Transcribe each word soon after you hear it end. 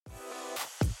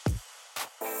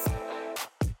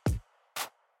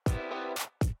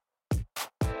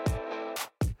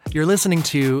You're listening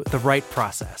to The Right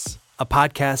Process, a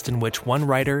podcast in which one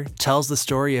writer tells the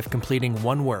story of completing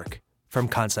one work from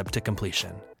concept to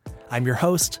completion. I'm your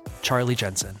host, Charlie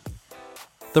Jensen.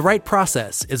 The Right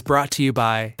Process is brought to you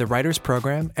by the Writers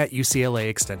Program at UCLA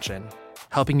Extension,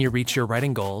 helping you reach your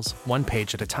writing goals one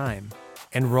page at a time.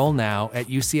 Enroll now at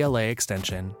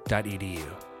uclaextension.edu.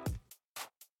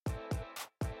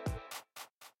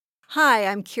 Hi,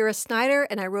 I'm Kira Snyder,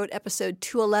 and I wrote episode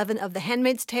 211 of The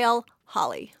Handmaid's Tale,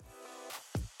 Holly.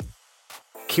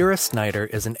 Kira Snyder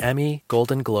is an Emmy,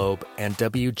 Golden Globe, and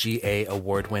WGA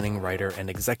Award-winning writer and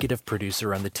executive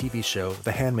producer on the TV show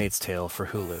The Handmaid's Tale for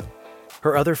Hulu.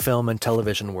 Her other film and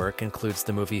television work includes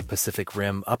the movie Pacific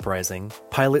Rim: Uprising,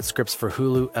 pilot scripts for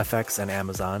Hulu, FX, and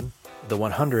Amazon, The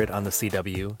 100 on the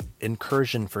CW,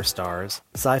 Incursion for Stars,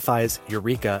 Sci-Fi's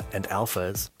Eureka and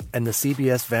Alphas, and the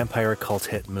CBS vampire cult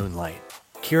hit Moonlight.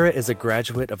 Kira is a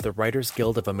graduate of the Writers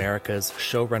Guild of America's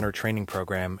showrunner training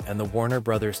program and the Warner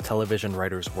Brothers Television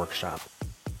Writers Workshop.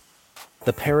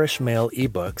 The Parish Mail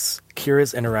ebooks,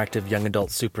 Kira's interactive young adult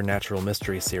supernatural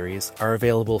mystery series, are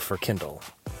available for Kindle.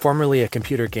 Formerly a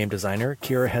computer game designer,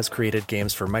 Kira has created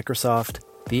games for Microsoft,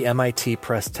 the MIT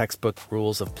Press textbook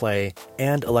Rules of Play,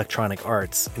 and Electronic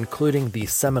Arts, including the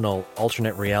seminal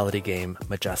alternate reality game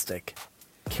Majestic.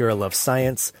 Kira loves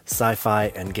science,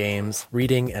 sci-fi, and games,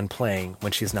 reading and playing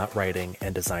when she's not writing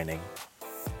and designing.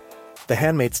 The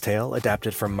Handmaid's Tale,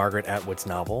 adapted from Margaret Atwood's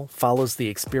novel, follows the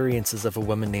experiences of a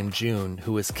woman named June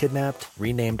who is kidnapped,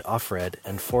 renamed Offred,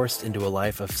 and forced into a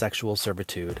life of sexual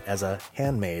servitude as a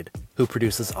handmaid who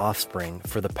produces offspring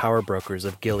for the power brokers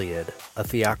of Gilead, a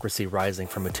theocracy rising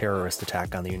from a terrorist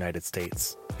attack on the United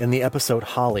States. In the episode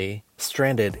Holly,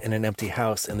 stranded in an empty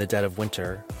house in the dead of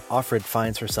winter, Offred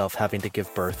finds herself having to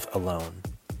give birth alone.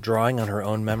 Drawing on her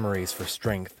own memories for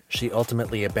strength, she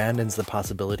ultimately abandons the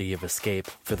possibility of escape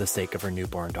for the sake of her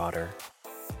newborn daughter.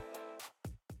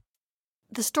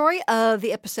 The story of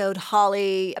the episode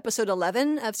Holly, episode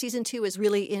 11 of season 2, is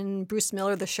really in Bruce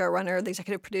Miller, the showrunner, the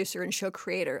executive producer, and show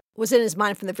creator. Was in his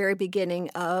mind from the very beginning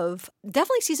of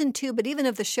definitely season 2, but even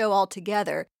of the show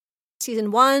altogether. Season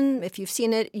 1, if you've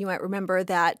seen it, you might remember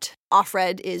that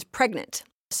Offred is pregnant.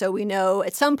 So we know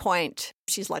at some point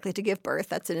she's likely to give birth.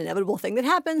 That's an inevitable thing that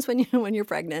happens when you're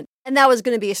pregnant. And that was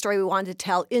going to be a story we wanted to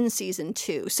tell in season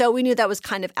 2. So we knew that was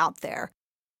kind of out there.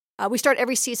 We start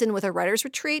every season with a writer's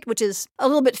retreat, which is a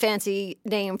little bit fancy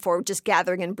name for just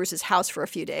gathering in Bruce's house for a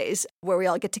few days, where we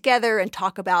all get together and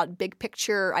talk about big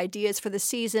picture ideas for the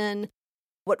season,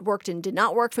 what worked and did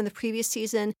not work from the previous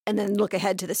season, and then look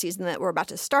ahead to the season that we're about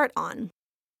to start on.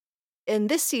 In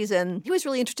this season, he was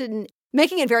really interested in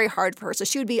making it very hard for her, so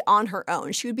she would be on her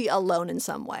own. She would be alone in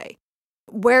some way.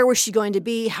 Where was she going to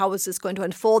be? How was this going to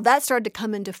unfold? That started to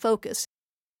come into focus.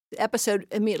 The episode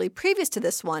immediately previous to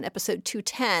this one, episode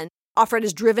 210, Offred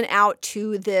is driven out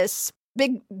to this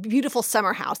big, beautiful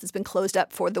summer house that's been closed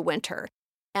up for the winter.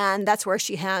 And that's where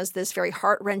she has this very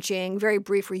heart-wrenching, very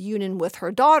brief reunion with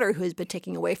her daughter, who has been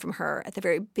taken away from her at the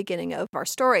very beginning of our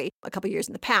story a couple years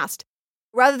in the past.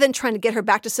 Rather than trying to get her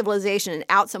back to civilization and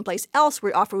out someplace else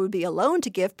where Offred would be alone to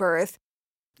give birth,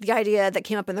 the idea that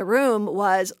came up in the room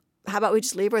was, how about we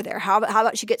just leave her there? How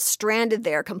about she gets stranded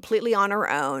there completely on her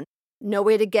own, no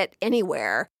way to get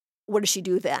anywhere? What does she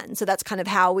do then? So that's kind of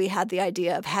how we had the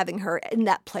idea of having her in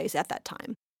that place at that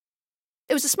time.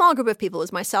 It was a small group of people. It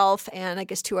was myself and I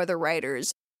guess 2 other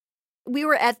writers. We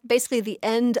were at basically the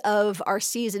end of our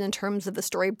season in terms of the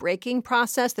story breaking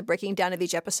process, the breaking down of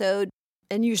each episode.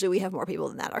 And usually we have more people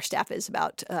than that. Our staff is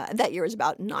about, that year is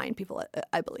about 9 people,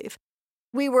 I believe.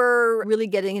 We were really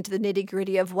getting into the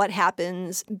nitty-gritty of what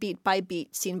happens beat by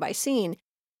beat, scene by scene.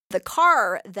 The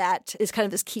car that is kind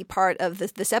of this key part of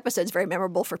this episode is very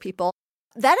memorable for people.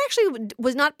 That actually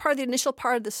was not part of the initial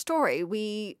part of the story.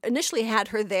 We initially had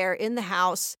her there in the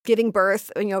house giving birth,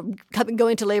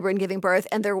 going to labor and giving birth,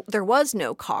 and there was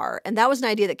no car. And that was an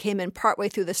idea that came in partway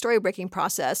through the story-breaking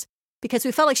process, because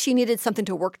we felt like she needed something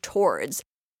to work towards.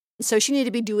 So she needed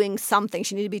to be doing something.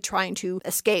 She needed to be trying to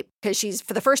escape, because she's,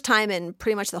 for the first time in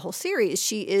pretty much the whole series,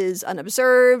 she is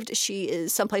unobserved. She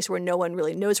is someplace where no one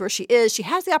really knows where she is. She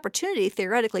has the opportunity,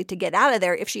 theoretically, to get out of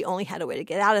there if she only had a way to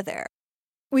get out of there.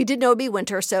 We did know it would be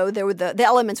winter, so there were the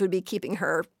elements would be keeping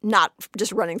her not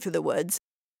just running through the woods.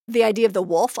 The idea of the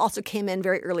wolf also came in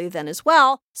very early then as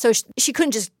well. So she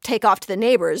couldn't just take off to the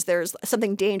neighbors. There's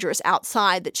something dangerous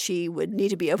outside that she would need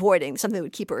to be avoiding, something that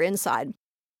would keep her inside.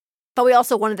 But we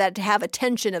also wanted that to have a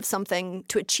tension of something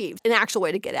to achieve, an actual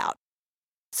way to get out.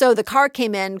 So the car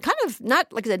came in kind of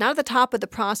not, like I said, not at the top of the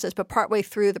process, but partway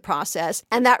through the process.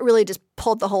 And that really just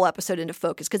pulled the whole episode into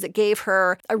focus because it gave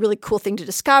her a really cool thing to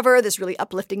discover, this really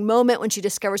uplifting moment when she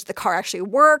discovers the car actually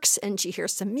works and she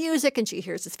hears some music and she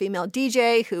hears this female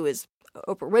DJ who is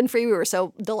Oprah Winfrey. We were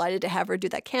so delighted to have her do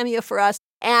that cameo for us.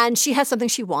 And she has something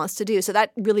she wants to do. So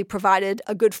that really provided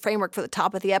a good framework for the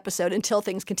top of the episode until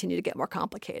things continue to get more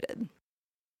complicated.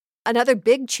 Another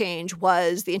big change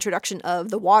was the introduction of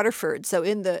the Waterfords. So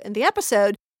in the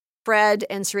episode, Fred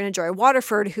and Serena Joy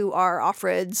Waterford, who are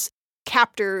Offred's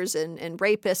captors and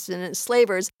rapists and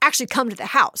enslavers, actually come to the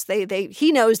house.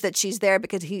 He knows that she's there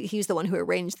because he's the one who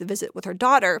arranged the visit with her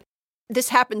daughter. This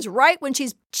happens right when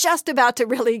she's just about to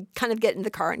really kind of get in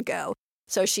the car and go.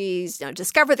 So she's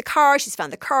discovered the car, she's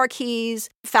found the car keys,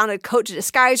 found a coat to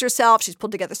disguise herself, she's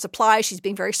pulled together supplies, she's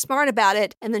being very smart about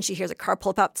it, and then she hears a car pull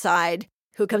up outside.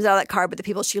 Who comes out of that car, but the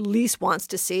people she least wants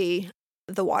to see,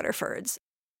 the Waterfords.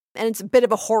 And it's a bit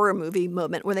of a horror movie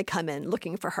moment when they come in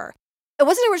looking for her. It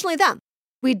wasn't originally them.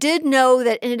 We did know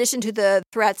that in addition to the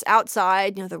threats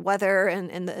outside, the weather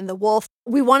and the wolf,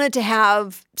 we wanted to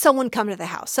have someone come to the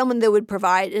house, someone that would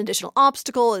provide an additional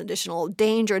obstacle, an additional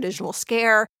danger, additional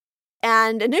scare.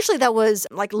 And initially that was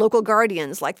like local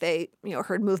guardians, like they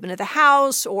heard movement at the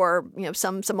house or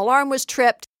some alarm was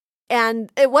tripped.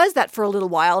 And it was that for a little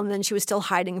while, and then she was still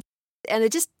hiding. And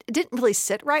it didn't really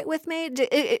sit right with me.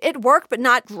 It worked, but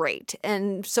not great.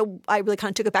 And so I really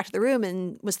kind of took it back to the room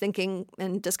and was thinking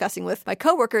and discussing with my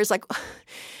coworkers, like,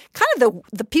 kind of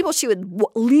the people she would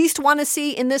least want to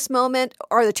see in this moment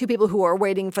are the two people who are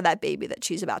waiting for that baby that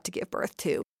she's about to give birth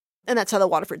to. And that's how the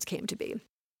Waterfords came to be.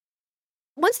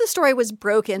 Once the story was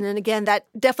broken, and again, that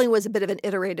definitely was a bit of an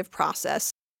iterative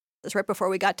process. That's right before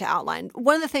we got to outline.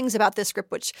 One of the things about this script,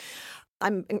 which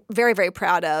I'm very, very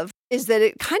proud of, is that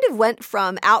it kind of went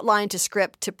from outline to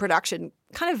script to production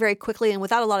kind of very quickly and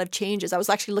without a lot of changes. I was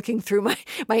actually looking through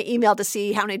my email to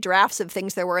see how many drafts of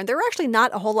things there were, and there were actually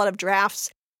not a whole lot of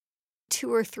drafts,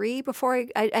 2 or 3 before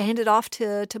I handed off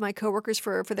to my coworkers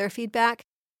for their feedback,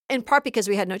 in part because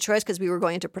we had no choice because we were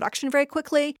going into production very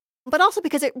quickly, but also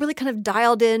because it really kind of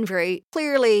dialed in very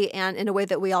clearly and in a way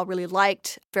that we all really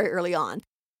liked very early on.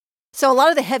 So a lot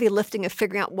of the heavy lifting of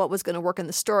figuring out what was going to work in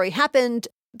the story happened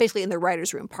basically in the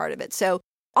writer's room part of it. So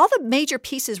all the major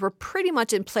pieces were pretty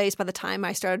much in place by the time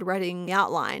I started writing the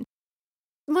outline.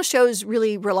 Most shows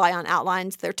really rely on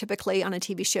outlines. They're typically on a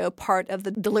TV show part of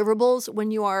the deliverables when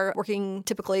you are working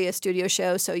typically a studio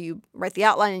show. So you write the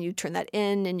outline and you turn that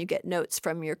in and you get notes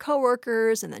from your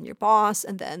coworkers and then your boss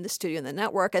and then the studio and the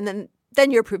network. And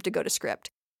then you're approved to go to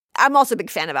script. I'm also a big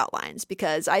fan of outlines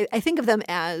because I think of them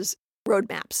as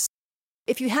roadmaps.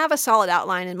 If you have a solid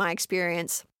outline, in my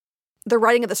experience, the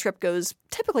writing of the script goes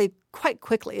typically quite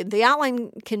quickly. The outline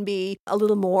can be a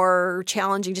little more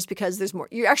challenging just because there's more.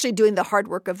 You're actually doing the hard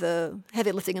work of the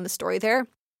heavy lifting in the story there.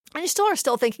 And you still are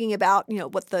thinking about,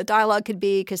 what the dialogue could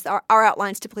be because our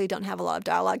outlines typically don't have a lot of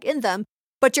dialogue in them.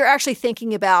 But you're actually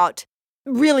thinking about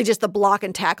really just the block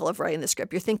and tackle of writing the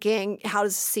script. You're thinking, how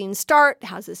does the scene start?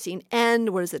 How does the scene end?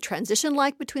 What is the transition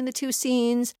like between the two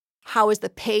scenes? How is the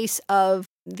pace of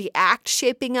the act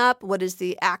shaping up? What is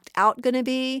the act out going to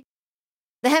be?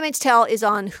 The Handmaid's Tale is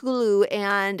on Hulu,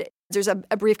 and there's a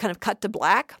brief kind of cut to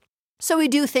black. So we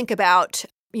do think about,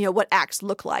 what acts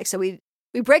look like. So we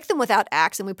break them without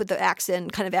acts, and we put the acts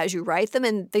in kind of as you write them,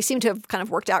 and they seem to have kind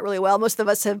of worked out really well. Most of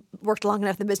us have worked long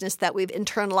enough in the business that we've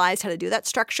internalized how to do that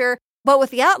structure. But with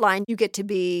the outline, you get to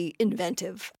be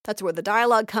inventive. That's where the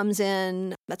dialogue comes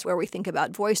in. That's where we think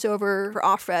about voiceover for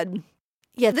Offred.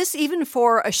 Yeah, this, even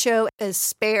for a show as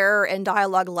spare and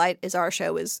dialogue light as our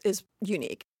show, is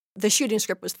unique. The shooting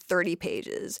script was 30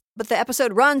 pages, but the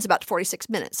episode runs about 46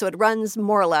 minutes. So it runs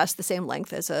more or less the same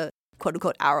length as a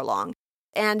quote-unquote hour long.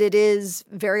 And it is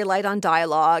very light on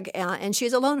dialogue, and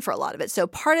she's alone for a lot of it. So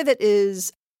part of it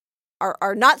is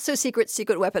our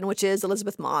not-so-secret weapon, which is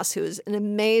Elizabeth Moss, who is an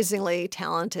amazingly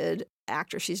talented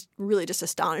actor. She's really just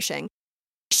astonishing.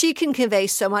 She can convey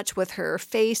so much with her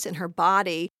face and her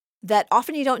body that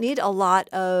often you don't need a lot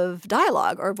of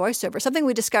dialogue or voiceover. Something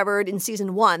we discovered in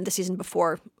season 1, the season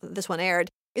before this one aired,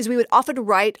 is we would often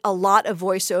write a lot of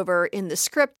voiceover in the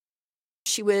script.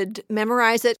 She would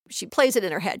memorize it. She plays it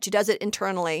in her head. She does it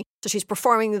internally. So she's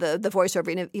performing the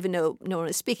voiceover even though no one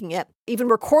is speaking it. Even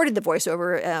recorded the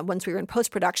voiceover once we were in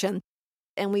post-production.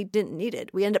 And we didn't need it.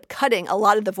 We ended up cutting a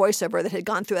lot of the voiceover that had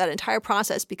gone through that entire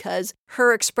process because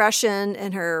her expression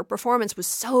and her performance was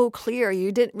so clear.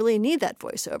 You didn't really need that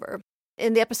voiceover.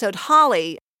 In the episode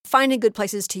Holly, finding good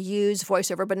places to use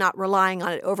voiceover but not relying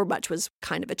on it over much was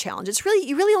kind of a challenge.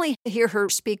 You really only hear her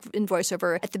speak in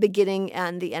voiceover at the beginning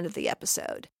and the end of the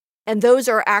episode. And those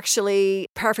are actually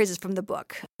paraphrases from the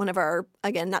book. One of our,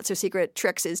 again, not so secret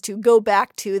tricks is to go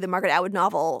back to the Margaret Atwood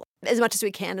novel as much as we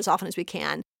can, as often as we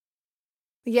can.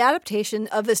 The adaptation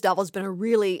of this novel has been a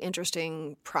really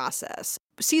interesting process.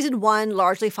 Season 1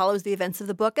 largely follows the events of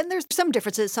the book, and there's some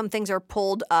differences. Some things are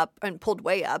pulled up and pulled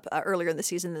way up earlier in the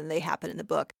season than they happen in the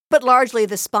book. But largely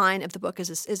the spine of the book is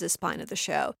the spine of the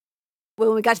show.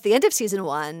 When we got to the end of season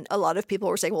 1, a lot of people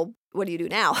were saying, well, what do you do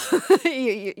now?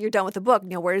 You're done with the book.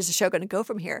 Where is the show going to go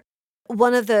from here?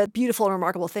 One of the beautiful and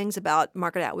remarkable things about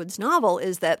Margaret Atwood's novel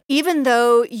is that even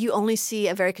though you only see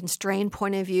a very constrained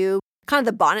point of view, kind of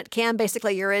the bonnet cam,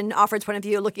 basically you're in Offred's point of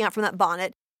view looking out from that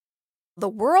bonnet, the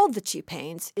world that she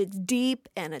paints, it's deep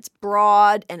and it's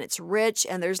broad and it's rich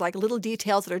and there's like little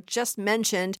details that are just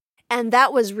mentioned. And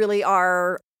that was really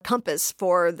our compass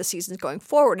for the seasons going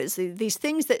forward, is these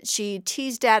things that she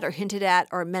teased at or hinted at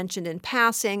or mentioned in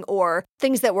passing, or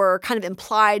things that were kind of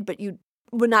implied but you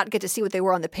would not get to see what they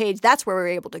were on the page. That's where we were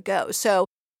able to go. So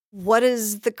what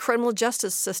does the criminal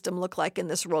justice system look like in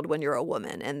this world when you're a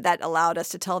woman? And that allowed us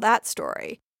to tell that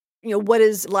story. What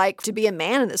is it like to be a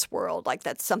man in this world? Like,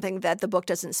 that's something that the book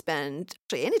doesn't spend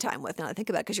actually any time with, now that I think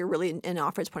about it, because you're really in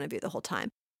Offred's point of view the whole time.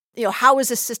 How is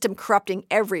the system corrupting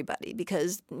everybody?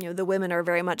 Because, the women are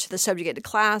very much the subjugated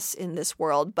class in this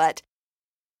world, but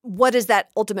what does that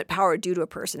ultimate power do to a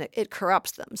person? It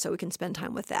corrupts them, so we can spend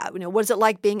time with that. What is it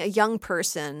like being a young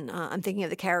person? I'm thinking of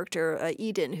the character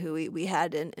Eden, who we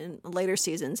had in later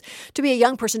seasons. To be a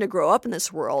young person, to grow up in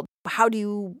this world, how do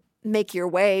you make your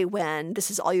way when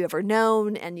this is all you've ever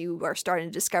known and you are starting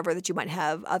to discover that you might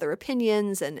have other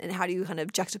opinions, and how do you kind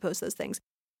of juxtapose those things?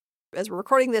 As we're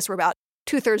recording this, we're about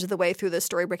 2/3 of the way through the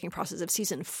story-breaking process of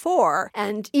season 4.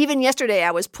 And even yesterday, I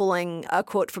was pulling a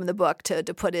quote from the book to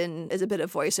put in as a bit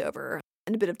of voiceover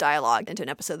and a bit of dialogue into an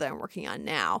episode that I'm working on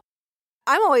now.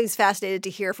 I'm always fascinated to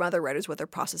hear from other writers what their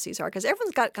processes are, because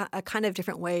everyone's got a kind of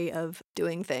different way of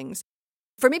doing things.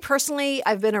 For me personally,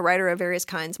 I've been a writer of various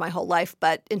kinds my whole life,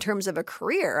 but in terms of a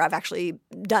career, I've actually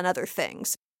done other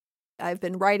things. I've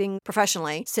been writing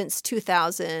professionally since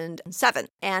 2007,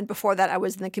 and before that, I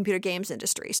was in the computer games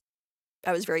industry.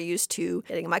 I was very used to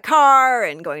getting in my car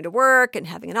and going to work and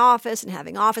having an office and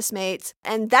having office mates.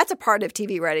 And that's a part of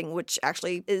TV writing, which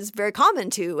actually is very common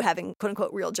to having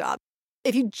quote-unquote real job.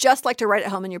 If you just like to write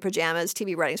at home in your pajamas,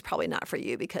 TV writing is probably not for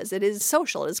you, because it is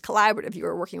social, it is collaborative. You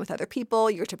are working with other people,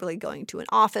 you're typically going to an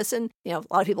office, and a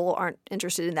lot of people aren't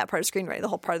interested in that part of screenwriting. The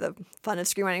whole part of the fun of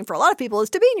screenwriting for a lot of people is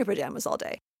to be in your pajamas all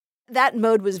day. That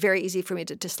mode was very easy for me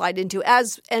to slide into,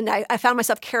 and I found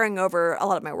myself carrying over a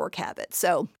lot of my work habits.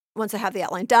 So once I have the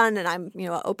outline done and I'm,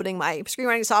 opening my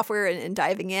screenwriting software and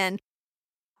diving in,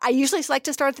 I usually like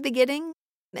to start at the beginning,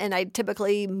 and I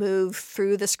typically move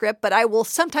through the script, but I will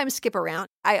sometimes skip around.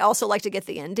 I also like to get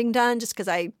the ending done, just because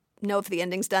I know if the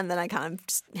ending's done, then I kind of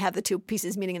just have the two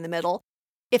pieces meeting in the middle.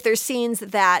 If there's scenes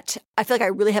that I feel like I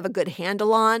really have a good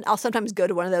handle on, I'll sometimes go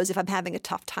to one of those if I'm having a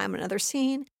tough time on another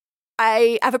scene.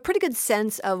 I have a pretty good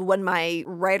sense of when my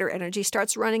writer energy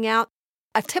starts running out.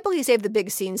 I've typically saved the big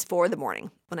scenes for the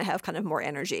morning when I have kind of more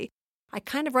energy. I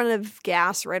kind of run out of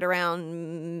gas right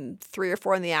around 3 or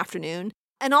 4 in the afternoon.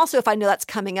 And also, if I know that's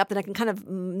coming up, then I can kind of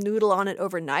noodle on it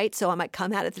overnight. So I might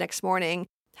come at it the next morning,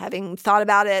 having thought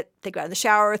about it, think about it in the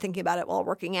shower, thinking about it while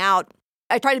working out.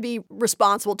 I try to be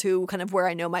responsible to kind of where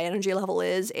I know my energy level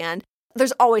is. And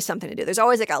there's always something to do. There's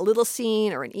always like a little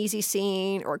scene or an easy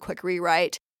scene or a quick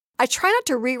rewrite. I try not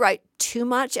to rewrite too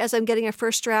much as I'm getting a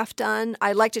first draft done.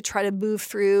 I like to try to move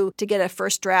through to get a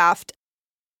first draft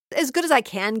as good as I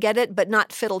can get it, but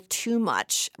not fiddle too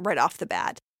much right off the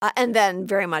bat. And then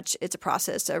very much it's a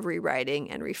process of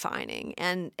rewriting and refining.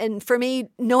 And for me,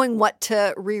 knowing what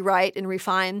to rewrite and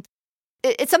refine,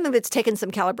 it's something that's taken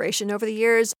some calibration over the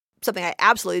years. Something I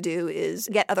absolutely do is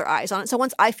get other eyes on it. So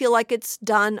once I feel like it's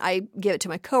done, I give it to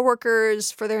my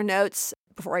coworkers for their notes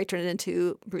before I turn it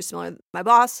into Bruce Miller, my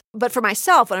boss. But for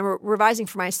myself, when I'm revising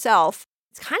for myself,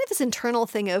 it's kind of this internal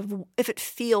thing of if it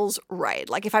feels right.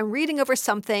 Like if I'm reading over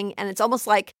something and it's almost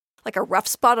like a rough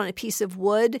spot on a piece of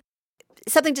wood,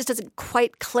 something just doesn't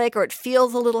quite click or it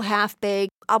feels a little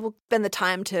half-baked, I'll spend the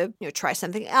time to try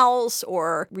something else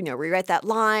or rewrite that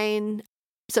line.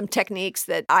 Some techniques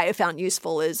that I have found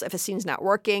useful is if a scene's not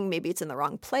working, maybe it's in the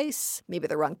wrong place, maybe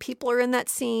the wrong people are in that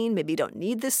scene, maybe you don't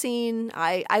need the scene.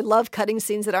 I love cutting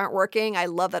scenes that aren't working. I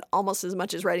love that almost as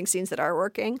much as writing scenes that are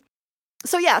working.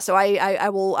 So I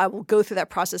will go through that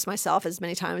process myself as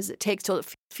many times as it takes till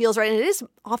it feels right. And it is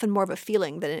often more of a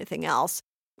feeling than anything else.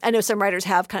 I know some writers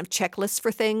have kind of checklists for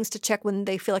things to check when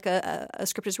they feel like a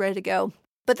script is ready to go.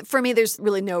 But for me, there's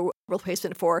really no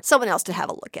replacement for someone else to have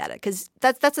a look at it, because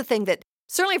that's the thing that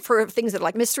Certainly for things that are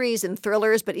like mysteries and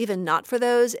thrillers, but even not for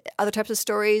those other types of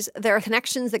stories, there are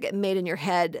connections that get made in your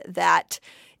head that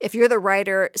if you're the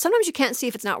writer, sometimes you can't see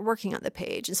if it's not working on the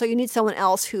page. And so you need someone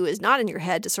else who is not in your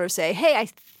head to sort of say, hey, I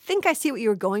think I see what you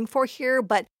were going for here,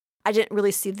 but I didn't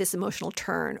really see this emotional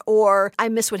turn, or I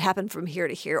missed what happened from here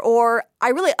to here, or I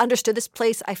really understood this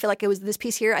place. I feel like it was this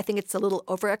piece here. I think it's a little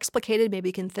over-explicated. Maybe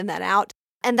you can thin that out.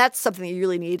 And that's something you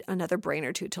really need another brain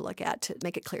or two to look at to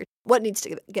make it clear what needs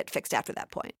to get fixed after that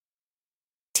point.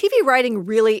 TV writing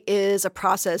really is a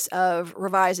process of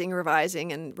revising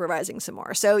some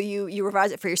more. So you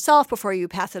revise it for yourself before you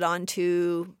pass it on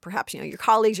to perhaps your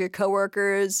colleagues, your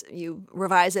coworkers. You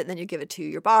revise it, and then you give it to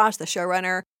your boss, the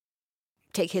showrunner.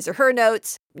 Take his or her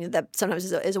notes. That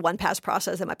sometimes is a one-pass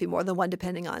process. That might be more than one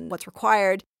depending on what's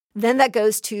required. Then that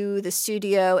goes to the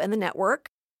studio and the network.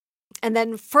 And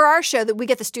then for our show, that we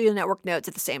get the studio network notes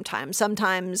at the same time.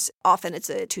 Often it's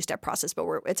a two-step process, but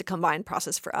it's a combined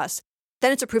process for us.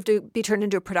 Then it's approved to be turned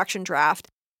into a production draft.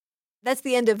 That's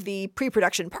the end of the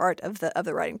pre-production part of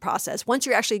the writing process. Once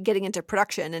you're actually getting into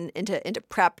production and into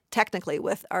prep technically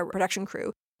with our production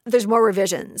crew, there's more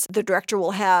revisions. The director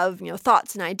will have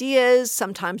thoughts and ideas.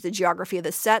 Sometimes the geography of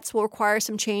the sets will require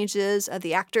some changes.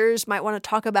 The actors might want to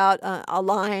talk about a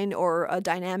line or a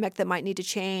dynamic that might need to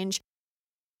change.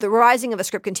 The revising of a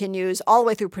script continues all the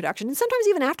way through production, and sometimes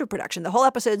even after production. The whole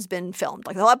episode's been filmed,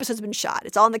 the whole episode's been shot.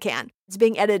 It's all in the can. It's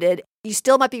being edited. You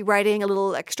still might be writing a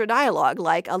little extra dialogue,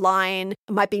 like a line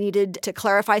might be needed to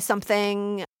clarify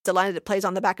something. The line that plays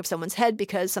on the back of someone's head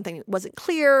because something wasn't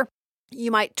clear.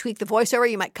 You might tweak the voiceover.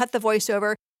 You might cut the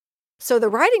voiceover. So the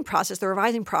writing process, the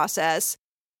revising process,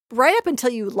 right up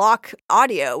until you lock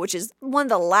audio, which is one of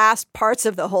the last parts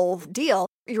of the whole deal,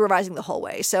 you're revising the whole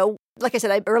way. So like I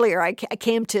said earlier, I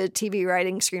came to TV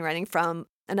writing, screenwriting from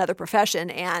another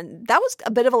profession, and that was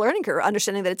a bit of a learning curve,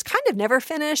 understanding that it's kind of never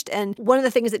finished. And one of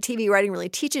the things that TV writing really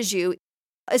teaches you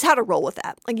is how to roll with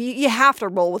that. You have to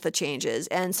roll with the changes.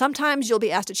 And sometimes you'll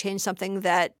be asked to change something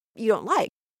that you don't like.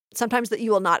 Sometimes that you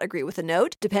will not agree with a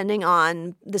note. Depending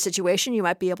on the situation, you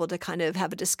might be able to kind of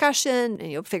have a discussion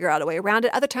and you'll figure out a way around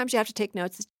it. Other times you have to take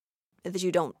notes that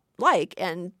you don't like,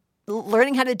 and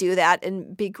learning how to do that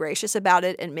and be gracious about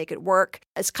it and make it work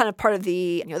is kind of part of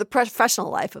the professional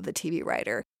life of the TV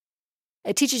writer.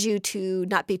 It teaches you to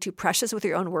not be too precious with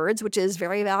your own words, which is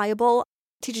very valuable.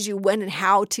 It teaches you when and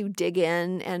how to dig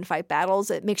in and fight battles.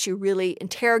 It makes you really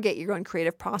interrogate your own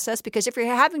creative process, because if you're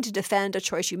having to defend a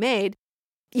choice you made,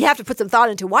 you have to put some thought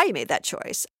into why you made that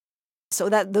choice. So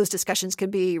that those discussions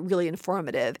can be really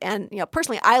informative. And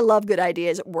personally, I love good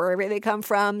ideas wherever they come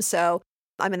from. So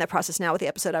I'm in that process now with the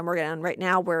episode I'm working on right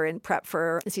now. We're in prep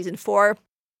for season 4.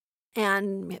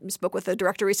 And I spoke with the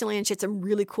director recently, and she had some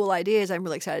really cool ideas I'm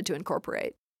really excited to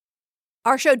incorporate.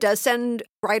 Our show does send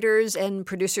writers and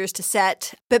producers to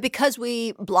set, but because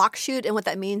we block shoot, and what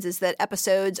that means is that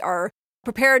episodes are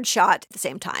prepared, shot at the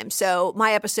same time. So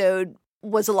my episode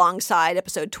was alongside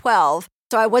episode 12.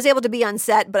 So I was able to be on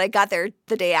set, but I got there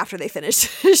the day after they finished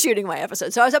shooting my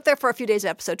episode. So I was up there for a few days of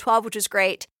episode 12, which was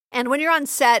great. And when you're on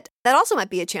set, that also might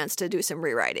be a chance to do some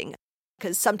rewriting,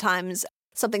 because sometimes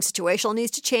something situational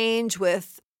needs to change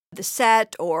with the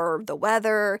set or the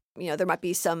weather. There might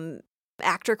be some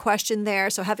actor question there.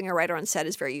 So having a writer on set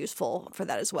is very useful for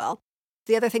that as well.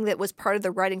 The other thing that was part of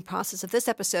the writing process of this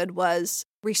episode was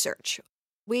research.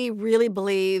 We really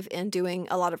believe in doing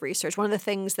a lot of research. One of the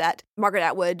things that Margaret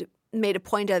Atwood made a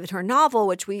point of in her novel,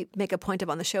 which we make a point of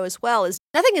on the show as well, is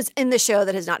nothing is in the show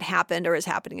that has not happened or is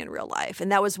happening in real life.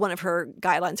 And that was one of her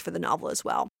guidelines for the novel as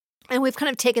well. And we've kind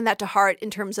of taken that to heart in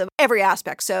terms of every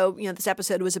aspect. So, this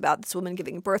episode was about this woman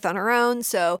giving birth on her own.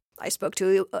 So I spoke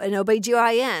to an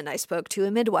OBGYN. I spoke to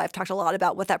a midwife, talked a lot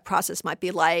about what that process might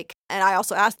be like. And I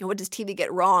also asked, what does TV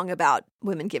get wrong about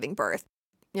women giving birth?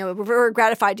 We're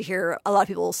gratified to hear a lot of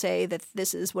people say that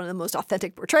this is one of the most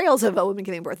authentic portrayals of a woman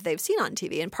giving birth that they've seen on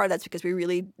TV. And part of that's because we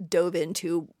really dove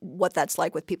into what that's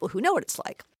like with people who know what it's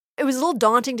like. It was a little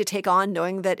daunting to take on,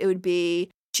 knowing that it would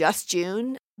be just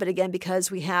June. But again,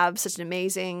 because we have such an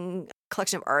amazing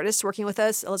collection of artists working with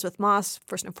us, Elizabeth Moss,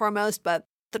 first and foremost, but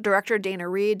the director, Dana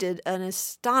Reed, did an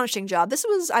astonishing job.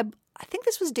 I think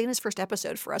this was Dana's first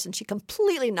episode for us, and she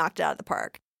completely knocked it out of the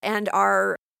park. And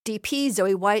our DP,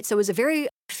 Zoe White, so it was a very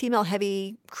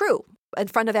female-heavy crew in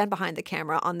front of and behind the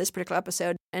camera on this particular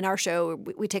episode. In our show,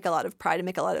 we take a lot of pride and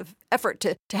make a lot of effort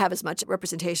to have as much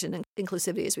representation and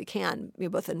inclusivity as we can,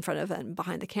 both in front of and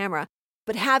behind the camera.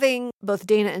 But having both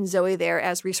Dana and Zoe there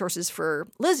as resources for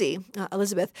Lizzie,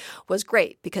 Elizabeth, was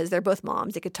great because they're both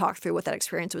moms. They could talk through what that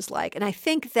experience was like. And I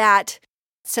think that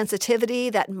sensitivity,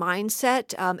 that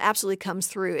mindset absolutely comes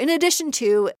through. In addition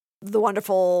to the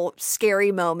wonderful,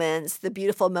 scary moments, the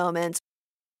beautiful moments.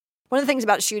 One of the things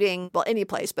about shooting, well, any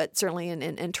place, but certainly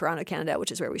in Toronto, Canada,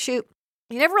 which is where we shoot,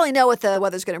 you never really know what the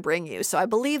weather's going to bring you. So I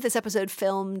believe this episode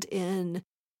filmed in,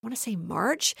 I want to say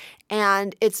March,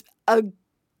 and it's a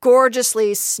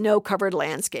gorgeously snow-covered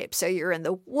landscape. So you're in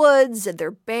the woods and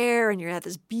they're bare and you're at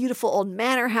this beautiful old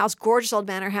manor house, gorgeous old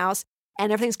manor house,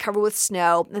 and everything's covered with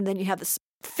snow. And then you have this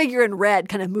figure in red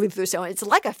kind of moving through snow. It's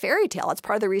like a fairy tale. It's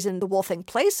part of the reason the wolf thing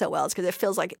plays so well. It's because it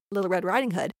feels like Little Red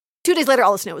Riding Hood. 2 days later,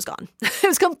 all the snow was gone. It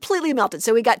was completely melted.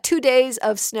 So we got 2 days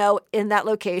of snow in that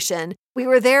location. We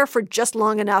were there for just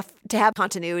long enough to have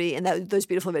continuity and those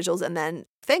beautiful visuals. And then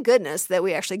thank goodness that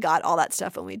we actually got all that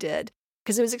stuff when we did,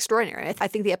 because it was extraordinary. I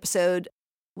think the episode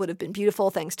would have been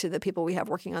beautiful thanks to the people we have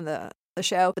working on the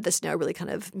show. But the snow really kind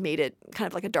of made it kind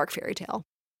of like a dark fairy tale.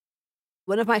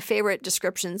 One of my favorite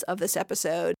descriptions of this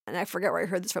episode, and I forget where I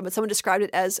heard this from, but someone described it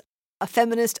as a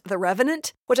feminist, the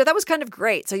revenant, which I thought was kind of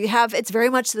great. So it's very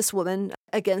much this woman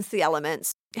against the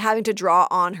elements, having to draw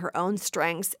on her own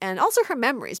strengths and also her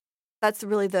memories. That's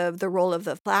really the role of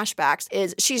the flashbacks,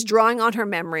 is she's drawing on her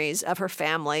memories of her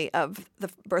family, of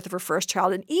the birth of her first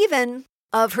child, and even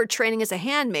of her training as a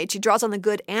handmaid. She draws on the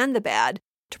good and the bad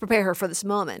to prepare her for this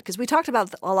moment. Because we talked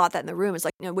about a lot that in the room. It's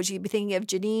like, would you be thinking of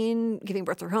Janine giving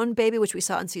birth to her own baby, which we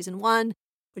saw in season 1?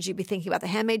 Would you be thinking about the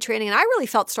handmaid training? And I really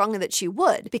felt strongly that she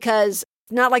would, because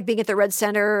not like being at the Red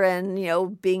Center and,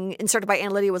 being inserted by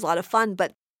Aunt Lydia was a lot of fun.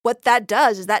 But what that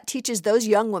does is that teaches those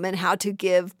young women how to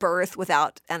give birth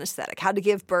without anesthetic, how to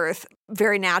give birth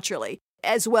very naturally,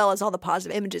 as well as all the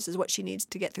positive images is what she needs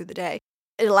to get through the day.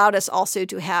 It allowed us also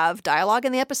to have dialogue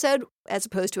in the episode, as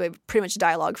opposed to a pretty much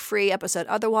dialogue-free episode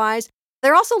otherwise.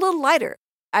 They're also a little lighter.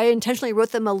 I intentionally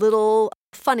wrote them a little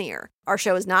funnier. Our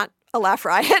show is not a laugh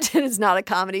riot. It is not a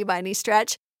comedy by any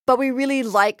stretch. But we really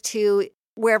like to,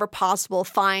 wherever possible,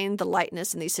 find the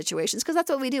lightness in these situations, because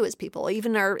that's what we do as people.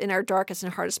 Even in our darkest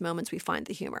and hardest moments, we find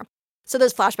the humor. So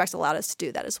those flashbacks allowed us to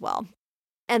do that as well.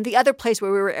 And the other place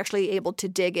where we were actually able to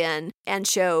dig in and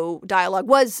show dialogue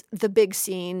was the big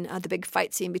scene, the big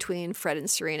fight scene between Fred and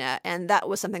Serena. And that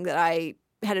was something that I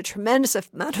had a tremendous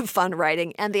amount of fun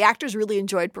writing. And the actors really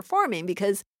enjoyed performing,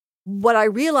 because what I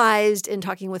realized in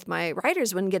talking with my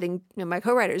writers when getting, my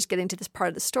co-writers getting to this part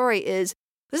of the story is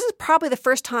this is probably the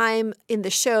first time in the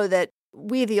show that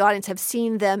we, the audience, have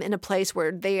seen them in a place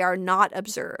where they are not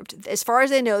observed. As far as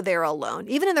they know, they're alone.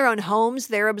 Even in their own homes,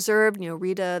 they're observed.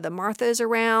 Rita, the Martha's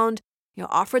around,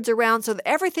 Offred's around. So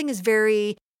everything is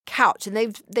very couch.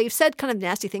 And they've said kind of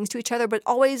nasty things to each other, but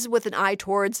always with an eye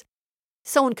towards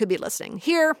someone could be listening.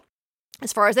 Here,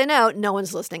 as far as they know, no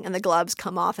one's listening. And the gloves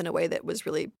come off in a way that was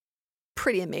really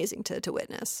pretty amazing to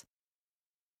witness.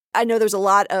 I know there's a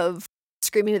lot of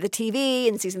screaming at the TV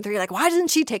in season 3, like, why doesn't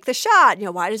she take the shot?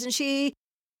 Why doesn't she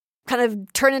kind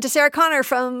of turn into Sarah Connor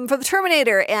from the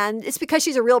Terminator? And it's because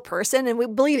she's a real person.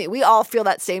 And believe me, we all feel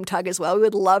that same tug as well. We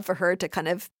would love for her to kind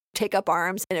of take up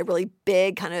arms in a really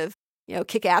big kind of,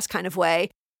 kick-ass kind of way.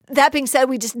 That being said,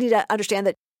 we just need to understand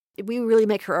that we really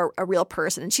make her a real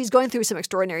person. And she's going through some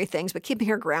extraordinary things, but keeping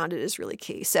her grounded is really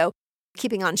key. So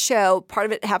keeping on show, part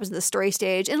of it happens in the story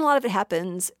stage, and a lot of it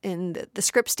happens in the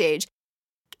script stage.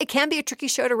 It can be a tricky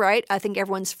show to write. I think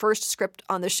everyone's first script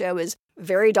on the show is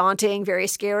very daunting, very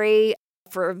scary.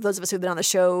 For those of us who've been on the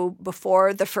show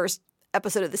before, the first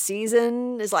episode of the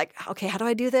season is like, okay, how do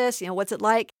I do this? What's it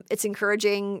like? It's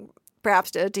encouraging perhaps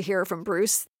to hear from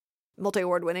Bruce,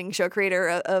 multi-award-winning show creator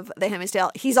of The Handmaid's Tale.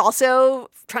 He's also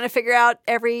trying to figure out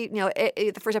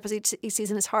the first episode each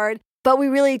season is hard. But we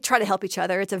really try to help each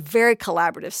other. It's a very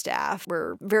collaborative staff.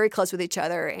 We're very close with each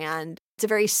other, and it's a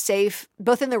very safe,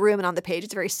 both in the room and on the page,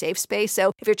 it's a very safe space.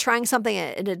 So if you're trying something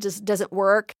and it just doesn't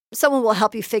work, someone will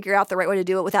help you figure out the right way to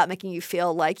do it without making you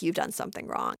feel like you've done something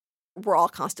wrong. We're all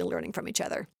constantly learning from each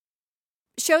other.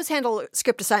 Shows handle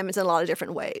script assignments in a lot of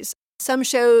different ways. Some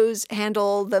shows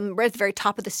handle them right at the very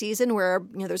top of the season where,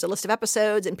 there's a list of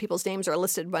episodes and people's names are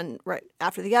listed one right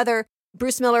after the other.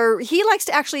 Bruce Miller, he likes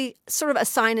to actually sort of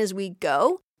assign as we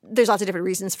go. There's lots of different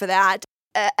reasons for that.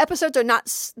 Episodes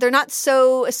they're not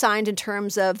so assigned in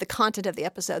terms of the content of the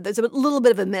episode. There's a little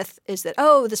bit of a myth is that,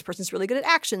 this person's really good at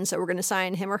action, so we're going to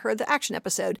assign him or her the action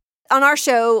episode. On our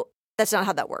show, that's not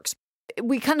how that works.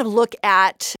 We kind of look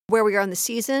at where we are in the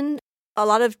season. A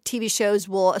lot of TV shows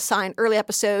will assign early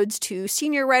episodes to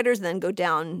senior writers and then go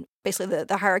down basically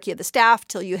the hierarchy of the staff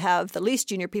till you have the least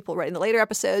junior people writing the later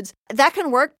episodes. That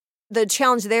can work. The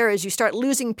challenge there is you start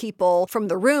losing people from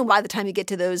the room by the time you get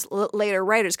to those later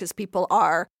writers, because people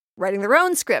are writing their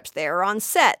own scripts. They're on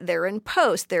set, they're in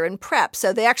post, they're in prep.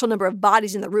 So the actual number of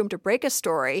bodies in the room to break a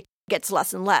story gets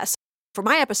less and less. For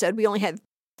my episode, we only had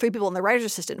 3 people in the writer's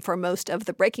assistant for most of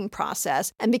the breaking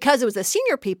process. And because it was the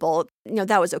senior people,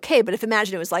 that was okay. But if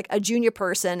imagine it was like a junior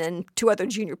person and 2 other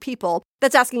junior people,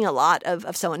 that's asking a lot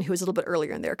of someone who is a little bit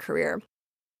earlier in their career.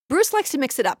 Bruce likes to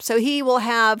mix it up. So he will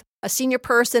have a senior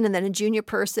person and then a junior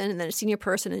person and then a senior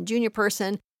person and a junior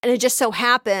person. And it just so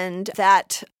happened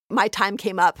that my time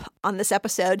came up on this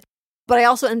episode. But I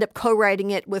also ended up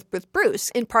co-writing it with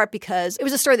Bruce, in part because it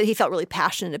was a story that he felt really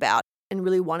passionate about and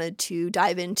really wanted to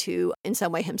dive into in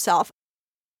some way himself.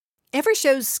 Every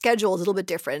show's schedule is a little bit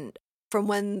different from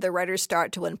when the writers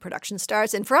start to when production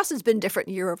starts. And for us, it's been different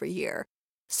year over year.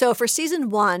 So for season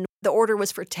 1, the order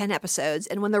was for 10 episodes.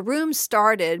 And when The Room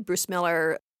started, Bruce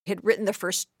Miller had written the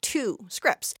first 2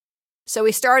 scripts. So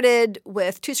we started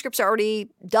with 2 scripts already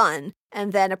done,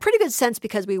 and then a pretty good sense,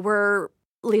 because we were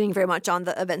leaning very much on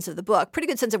the events of the book, pretty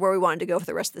good sense of where we wanted to go for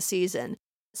the rest of the season.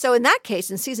 So in that case,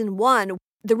 in season 1,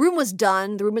 The Room was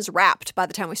done, The Room was wrapped by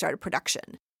the time we started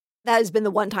production. That has been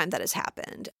the one time that has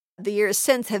happened. The years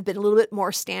since have been a little bit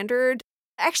more standard.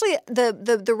 Actually,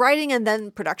 the writing and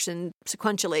then production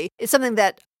sequentially is something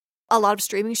that a lot of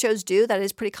streaming shows do. That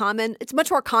is pretty common. It's much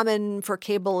more common for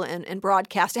cable and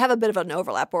broadcast to have a bit of an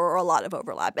overlap or a lot of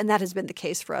overlap, and that has been the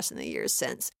case for us in the years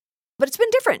since. But it's been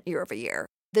different year over year.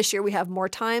 This year we have more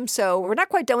time, so we're not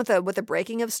quite done with the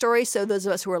breaking of stories, so those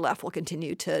of us who are left will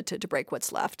continue to break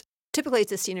what's left. Typically,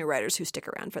 it's the senior writers who stick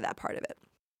around for that part of it.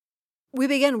 We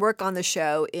began work on the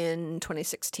show in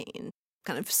 2016,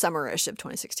 kind of summerish of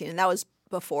 2016, and that was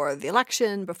before the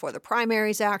election, before the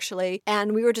primaries, actually.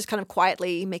 And we were just kind of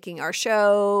quietly making our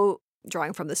show,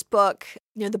 drawing from this book.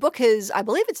 The book I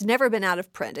believe it's never been out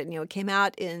of print. And, it came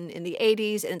out in the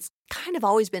 80s, and it's kind of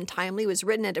always been timely. It was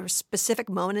written at a specific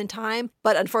moment in time,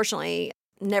 but unfortunately,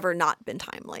 never not been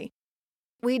timely.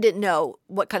 We didn't know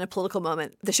what kind of political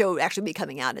moment the show would actually be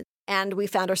coming out in. And we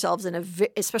found ourselves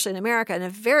especially in America, in a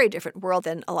very different world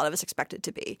than a lot of us expected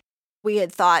to be. We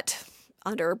had thought,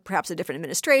 under perhaps a different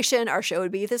administration, our show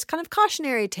would be this kind of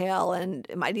cautionary tale, and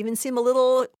it might even seem a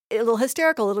little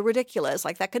hysterical, a little ridiculous,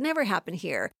 like that could never happen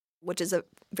here, which is a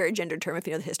very gendered term if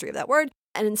you know the history of that word.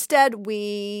 And instead,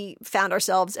 we found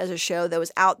ourselves as a show that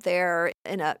was out there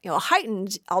in a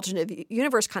heightened alternate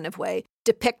universe kind of way,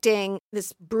 depicting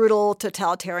this brutal,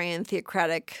 totalitarian,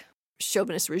 theocratic,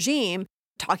 chauvinist regime,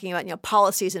 talking about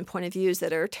policies and point of views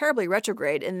that are terribly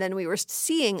retrograde. And then we were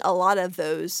seeing a lot of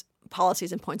those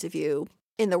policies and points of view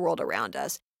in the world around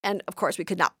us. And of course, we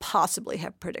could not possibly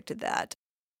have predicted that.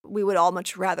 We would all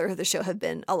much rather the show have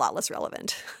been a lot less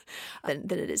relevant than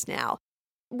it is now.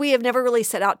 We have never really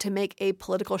set out to make a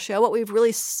political show. What we've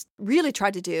really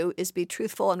tried to do is be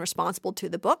truthful and responsible to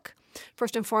the book,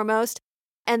 first and foremost.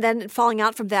 And then falling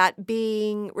out from that,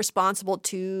 being responsible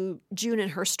to June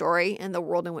and her story and the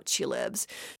world in which she lives.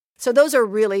 So those are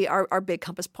really our big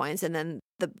compass points. And then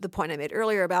the point I made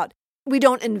earlier about we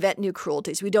don't invent new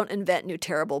cruelties. We don't invent new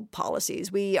terrible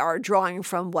policies. We are drawing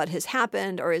from what has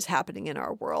happened or is happening in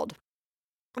our world.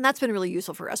 And that's been really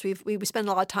useful for us. We spend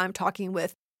a lot of time talking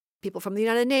with people from the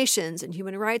United Nations and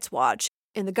Human Rights Watch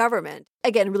and the government.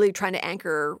 Again, really trying to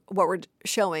anchor what we're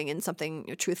showing in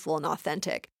something truthful and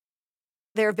authentic.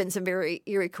 There have been some very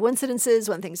eerie coincidences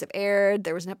when things have aired.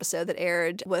 There was an episode that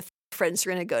aired with Fred and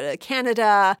Serena go to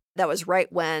Canada. That was right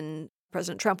when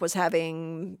President Trump was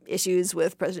having issues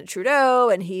with President Trudeau,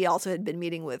 and he also had been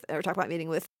meeting with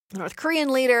the North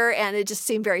Korean leader, and it just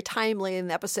seemed very timely in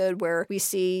the episode where we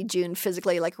see June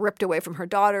physically ripped away from her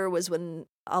daughter was when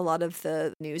a lot of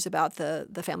the news about the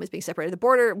families being separated at the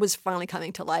border was finally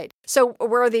coming to light. So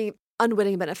we're the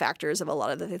unwitting benefactors of a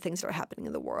lot of the things that are happening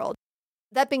in the world.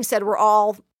 That being said, we're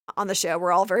all on the show.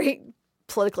 We're all very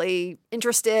politically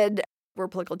interested. We're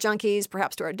political junkies,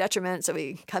 perhaps to our detriment. So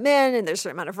we come in and there's a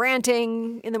certain amount of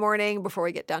ranting in the morning before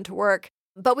we get down to work.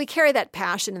 But we carry that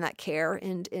passion and that care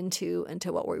into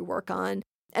what we work on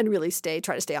and really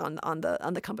try to stay on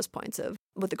the compass points of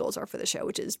what the goals are for the show,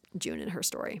 which is June and her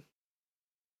story.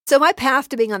 So my path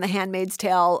to being on The Handmaid's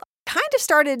Tale kind of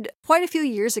started quite a few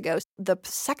years ago. The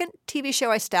second TV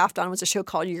show I staffed on was a show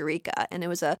called Eureka, and it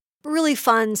was a really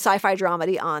fun sci-fi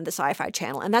dramedy on the Sci-Fi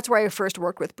Channel. And that's where I first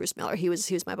worked with Bruce Miller. He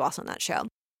was my boss on that show.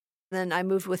 Then I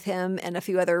moved with him and a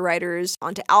few other writers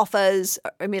onto Alphas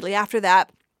immediately after that.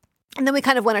 And then we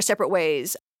kind of went our separate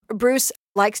ways. Bruce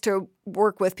likes to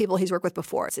work with people he's worked with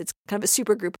before. It's kind of a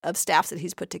super group of staffs that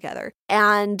he's put together.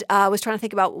 And I was trying to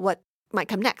think about what might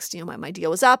come next. My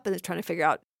deal was up, and I was trying to figure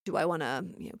out, do I want to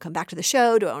come back to the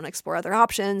show? Do I want to explore other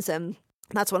options? And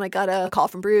that's when I got a call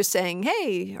from Bruce saying,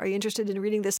 hey, are you interested in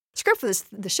reading this script for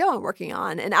the show I'm working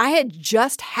on? And I had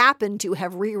just happened to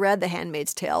have reread The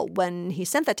Handmaid's Tale when he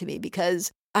sent that to me,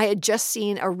 because I had just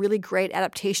seen a really great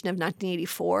adaptation of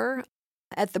 1984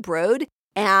 at the Broad.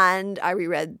 And I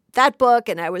reread that book,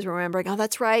 and I was remembering, oh,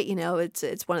 that's right.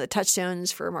 It's one of the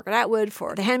touchstones for Margaret Atwood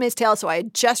for The Handmaid's Tale. So I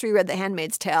had just reread The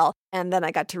Handmaid's Tale, and then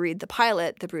I got to read the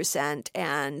pilot, The Bruce Sent,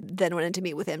 and then went in to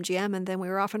meet with MGM, and then we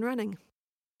were off and running.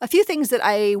 A few things that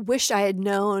I wished I had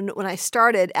known when I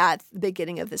started at the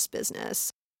beginning of this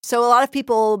business. So a lot of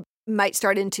people might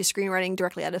start into screenwriting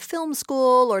directly out of film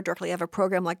school or directly out of a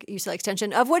program like UCLA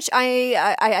Extension, of which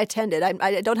I attended.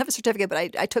 I don't have a certificate, but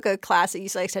I took a class at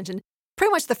UCLA Extension.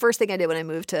 Pretty much the first thing I did when I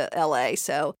moved to LA.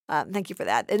 So thank you for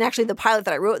that. And actually, the pilot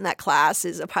that I wrote in that class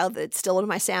is a pilot that's still one of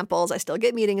my samples. I still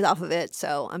get meetings off of it.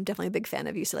 So I'm definitely a big fan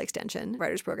of UCLA Extension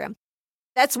Writers Program.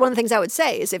 That's one of the things I would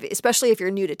say is especially if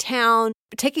you're new to town,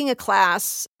 taking a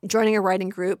class, joining a writing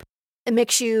group, it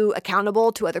makes you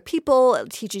accountable to other people.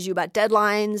 It teaches you about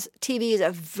deadlines. TV is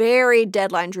a very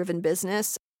deadline-driven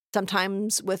business.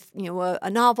 Sometimes with a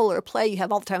novel or a play, you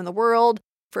have all the time in the world.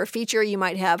 For a feature, you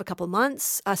might have a couple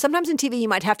months. Sometimes in TV, you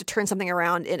might have to turn something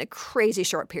around in a crazy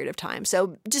short period of time.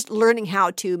 So just learning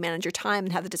how to manage your time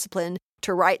and have the discipline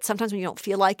to write, sometimes when you don't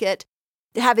feel like it,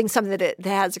 having something that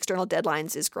has external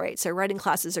deadlines is great. So writing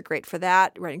classes are great for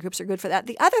that. Writing groups are good for that.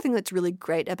 The other thing that's really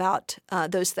great about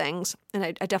those things, and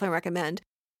I definitely recommend,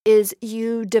 is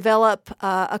you develop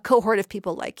a cohort of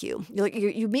people like you.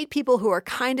 You meet people who are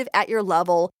kind of at your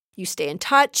level. You stay in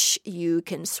touch. You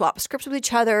can swap scripts with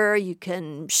each other. You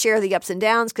can share the ups and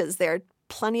downs because there are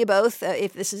plenty of both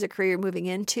if this is a career you're moving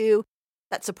into.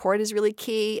 That support is really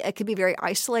key. It can be very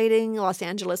isolating. Los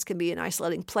Angeles can be an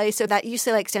isolating place. So that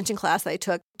UCLA Extension class that I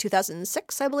took,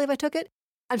 2006, I believe I took it,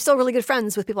 I'm still really good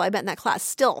friends with people I met in that class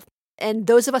still. And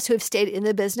those of us who have stayed in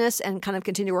the business and kind of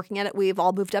continue working at it, we've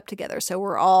all moved up together. So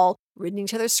we're all reading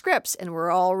each other's scripts and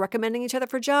we're all recommending each other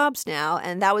for jobs now.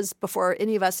 And that was before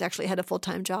any of us actually had a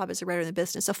full-time job as a writer in the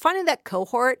business. So finding that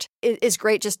cohort is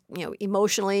great, just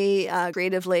emotionally,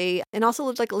 creatively, and also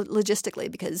like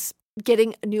logistically, because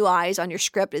getting new eyes on your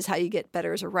script is how you get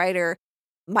better as a writer.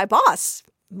 My boss,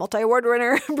 multi-award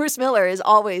winner Bruce Miller, is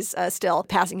always still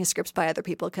passing his scripts by other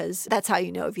people because that's how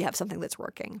you know if you have something that's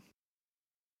working.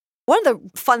 One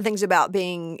of the fun things about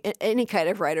being any kind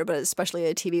of writer, but especially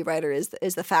a TV writer, is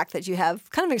the fact that you have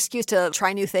kind of an excuse to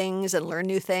try new things and learn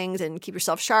new things and keep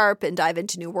yourself sharp and dive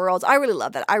into new worlds. I really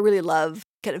love that. I really love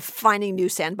kind of finding new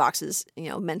sandboxes,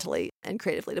 mentally and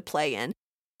creatively to play in.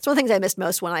 It's one of the things I missed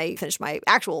most when I finished my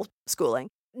actual schooling.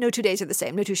 No 2 days are the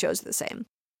same. No 2 shows are the same.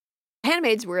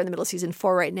 Handmaids, we're in the middle of season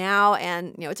 4 right now,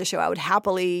 and it's a show I would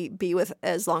happily be with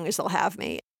as long as they'll have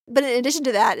me. But in addition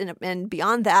to that and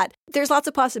beyond that, there's lots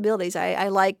of possibilities. I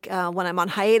like when I'm on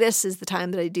hiatus is the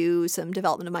time that I do some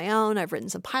development of my own. I've written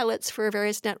some pilots for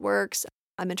various networks.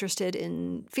 I'm interested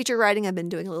in feature writing. I've been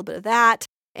doing a little bit of that.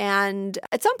 And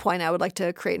at some point, I would like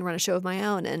to create and run a show of my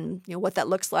own. And what that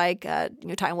looks like,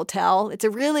 time will tell. It's a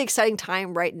really exciting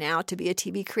time right now to be a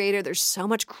TV creator. There's so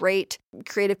much great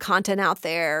creative content out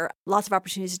there, lots of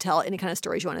opportunities to tell any kind of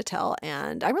stories you want to tell.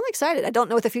 And I'm really excited. I don't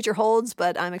know what the future holds,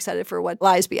 but I'm excited for what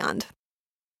lies beyond.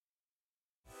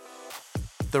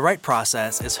 The Right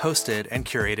Process is hosted and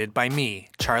curated by me,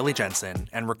 Charlie Jensen,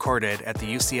 and recorded at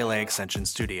the UCLA Extension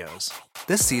Studios.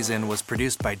 This season was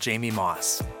produced by Jamie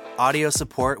Moss. Audio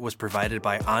support was provided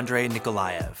by Andrei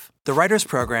Nikolaev. The Writers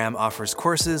Program offers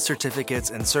courses,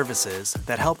 certificates, and services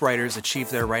that help writers achieve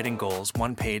their writing goals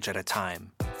one page at a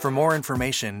time. For more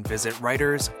information, visit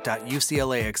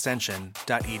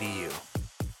writers.uclaextension.edu.